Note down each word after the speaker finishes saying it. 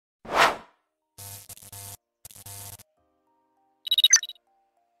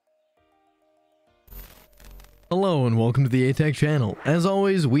Hello and welcome to the aTech channel. As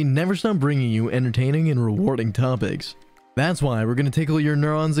always, we never stop bringing you entertaining and rewarding topics. That's why we're going to tickle your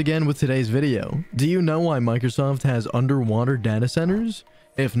neurons again with today's video. Do you know why Microsoft has underwater data centers?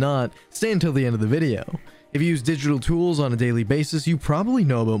 If not, stay until the end of the video. If you use digital tools on a daily basis, you probably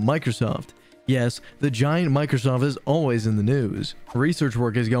know about Microsoft. Yes, the giant Microsoft is always in the news. Research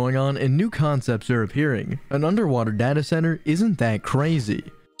work is going on and new concepts are appearing. An underwater data center isn't that crazy.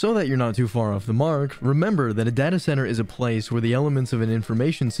 So that you're not too far off the mark, remember that a data center is a place where the elements of an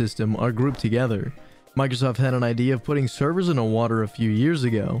information system are grouped together. Microsoft had an idea of putting servers in the water a few years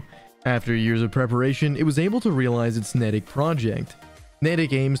ago. After years of preparation, it was able to realize its Natick project.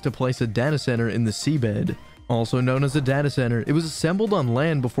 Natick aims to place a data center in the seabed. Also known as a data center, it was assembled on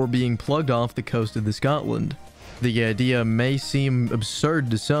land before being plugged off the coast of Scotland. The idea may seem absurd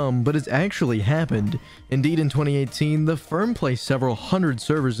to some, but it's actually happened. Indeed, in 2018, the firm placed several hundred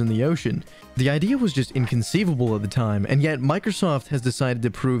servers in the ocean. The idea was just inconceivable at the time, and yet Microsoft has decided to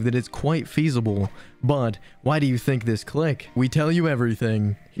prove that it's quite feasible. But why do you think this click? We tell you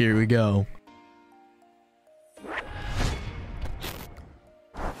everything. Here we go.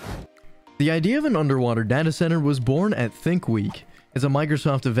 The idea of an underwater data center was born at Think Week. It's a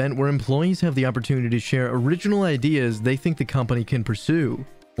Microsoft event where employees have the opportunity to share original ideas they think the company can pursue.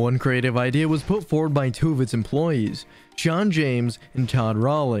 One creative idea was put forward by two of its employees, Sean James and Todd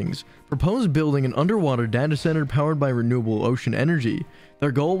Rawlings, proposed building an underwater data center powered by renewable ocean energy.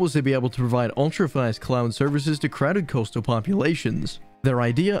 Their goal was to be able to provide ultra-fast cloud services to crowded coastal populations. Their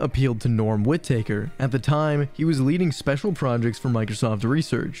idea appealed to Norm Whittaker. At the time, he was leading special projects for Microsoft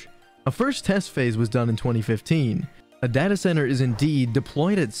Research. A first test phase was done in 2015. A data center is indeed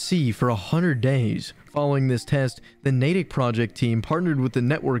deployed at sea for 100 days. Following this test, the Natick project team partnered with the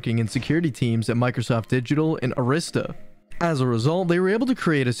networking and security teams at Microsoft Digital and Arista. As a result, they were able to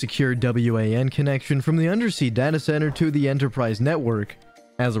create a secure WAN connection from the undersea data center to the enterprise network.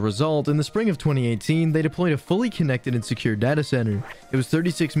 As a result, in the spring of 2018, they deployed a fully connected and secure data center. It was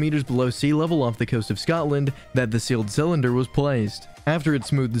 36 meters below sea level off the coast of Scotland that the sealed cylinder was placed. After its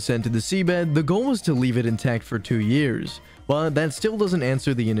smooth descent to the seabed, the goal was to leave it intact for 2 years. But that still doesn't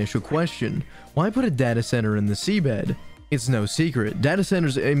answer the initial question. Why put a data center in the seabed? It's no secret, data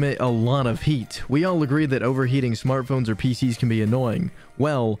centers emit a lot of heat. We all agree that overheating smartphones or PCs can be annoying.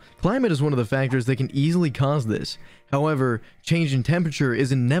 Well, climate is one of the factors that can easily cause this. However, change in temperature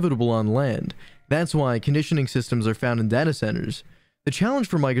is inevitable on land. That's why conditioning systems are found in data centers. The challenge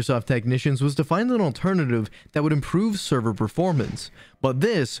for Microsoft technicians was to find an alternative that would improve server performance, but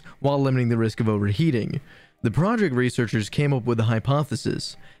this while limiting the risk of overheating. The project researchers came up with a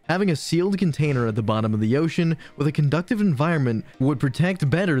hypothesis. Having a sealed container at the bottom of the ocean with a conductive environment would protect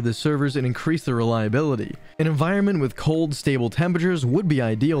better the servers and increase their reliability. An environment with cold, stable temperatures would be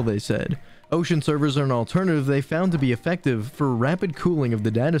ideal, they said. Ocean servers are an alternative they found to be effective for rapid cooling of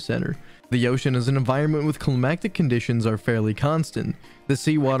the data center. The ocean as an environment with climatic conditions are fairly constant. The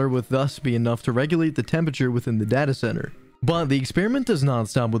seawater would thus be enough to regulate the temperature within the data center. But the experiment does not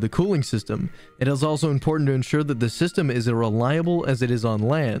stop with the cooling system. It is also important to ensure that the system is as reliable as it is on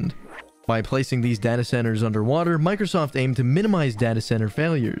land. By placing these data centers underwater, Microsoft aimed to minimize data center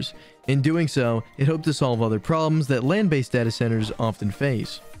failures. In doing so, it hoped to solve other problems that land-based data centers often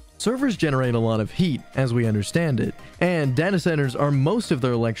face. Servers generate a lot of heat, as we understand it, and data centers are most of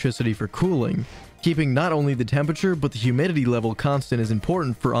their electricity for cooling. Keeping not only the temperature but the humidity level constant is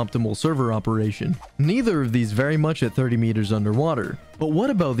important for optimal server operation. Neither of these very much at 30 meters underwater. But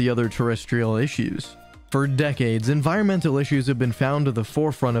what about the other terrestrial issues? For decades, environmental issues have been found at the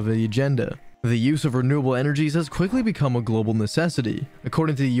forefront of the agenda. The use of renewable energies has quickly become a global necessity.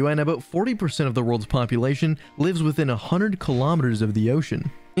 According to the UN, about 40% of the world's population lives within 100 kilometers of the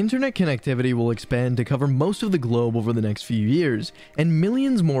ocean. Internet connectivity will expand to cover most of the globe over the next few years, and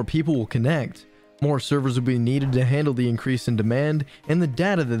millions more people will connect. More servers will be needed to handle the increase in demand and the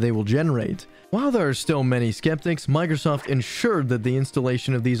data that they will generate. While there are still many skeptics, Microsoft ensured that the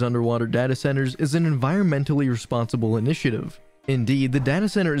installation of these underwater data centers is an environmentally responsible initiative. Indeed, the data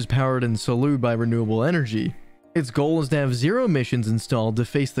center is powered and solely by renewable energy. Its goal is to have zero emissions installed to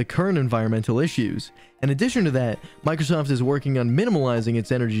face the current environmental issues. In addition to that, Microsoft is working on minimalizing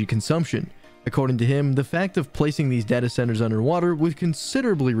its energy consumption. According to him, the fact of placing these data centers underwater would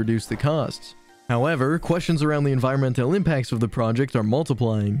considerably reduce the costs. However, questions around the environmental impacts of the project are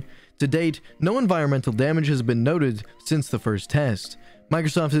multiplying. To date, no environmental damage has been noted since the first test.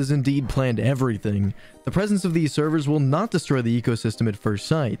 Microsoft has indeed planned everything. The presence of these servers will not destroy the ecosystem at first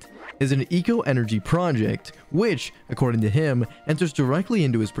sight. It is an eco-energy project, which, according to him, enters directly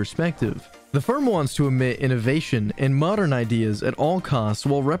into his perspective. The firm wants to emit innovation and modern ideas at all costs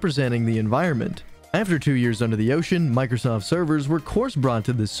while representing the environment. After 2 years under the ocean, Microsoft servers were course brought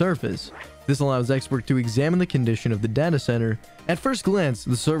to the surface. This allows experts to examine the condition of the data center. At first glance,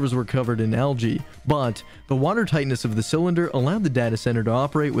 the servers were covered in algae, but the water tightness of the cylinder allowed the data center to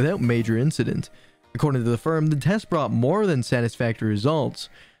operate without major incident. According to the firm, the test brought more than satisfactory results.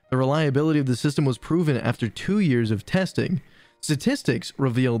 The reliability of the system was proven after 2 years of testing. Statistics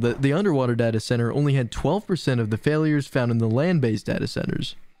revealed that the underwater data center only had 12% of the failures found in the land-based data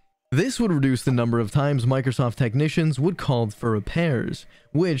centers. This would reduce the number of times Microsoft technicians would call for repairs,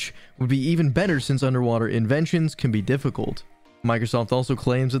 which would be even better since underwater inventions can be difficult. Microsoft also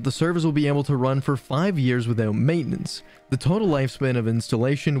claims that the servers will be able to run for 5 years without maintenance. The total lifespan of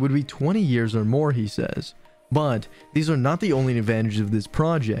installation would be 20 years or more, he says. But these are not the only advantages of this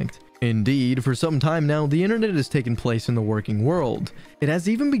project. Indeed, for some time now, the internet has taken place in the working world. It has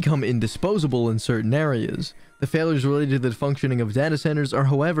even become indisposable in certain areas. The failures related to the functioning of data centers are,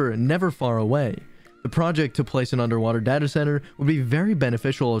 however, never far away. The project to place an underwater data center would be a very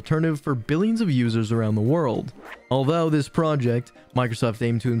beneficial alternative for billions of users around the world. Although this project, Microsoft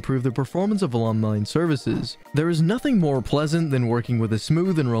aimed to improve the performance of online services, there is nothing more pleasant than working with a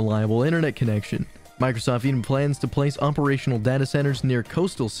smooth and reliable internet connection. Microsoft even plans to place operational data centers near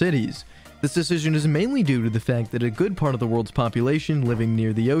coastal cities. This decision is mainly due to the fact that a good part of the world's population living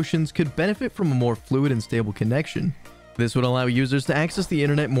near the oceans could benefit from a more fluid and stable connection. This would allow users to access the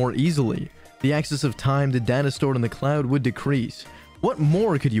internet more easily. The access of time to data stored in the cloud would decrease. What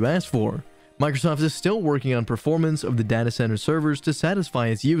more could you ask for? Microsoft is still working on performance of the data center servers to satisfy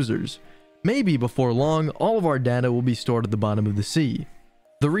its users. Maybe before long, all of our data will be stored at the bottom of the sea.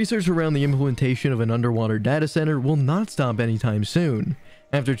 The research around the implementation of an underwater data center will not stop anytime soon.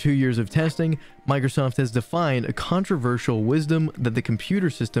 After 2 years of testing, Microsoft has defined a controversial wisdom that the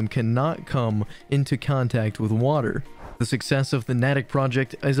computer system cannot come into contact with water. The success of the Natick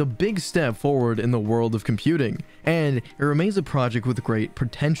project is a big step forward in the world of computing, and it remains a project with great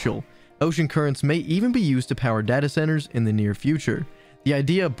potential. Ocean currents may even be used to power data centers in the near future. The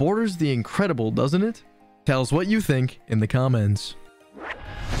idea borders the incredible, doesn't it? Tell us what you think in the comments.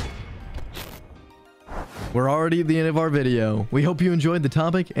 We're already at the end of our video. We hope you enjoyed the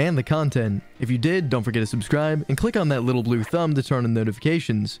topic and the content. If you did, don't forget to subscribe and click on that little blue thumb to turn on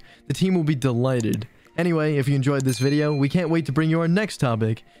notifications. The team will be delighted. Anyway, if you enjoyed this video, we can't wait to bring you our next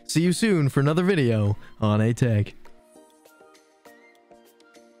topic. See you soon for another video on aTech.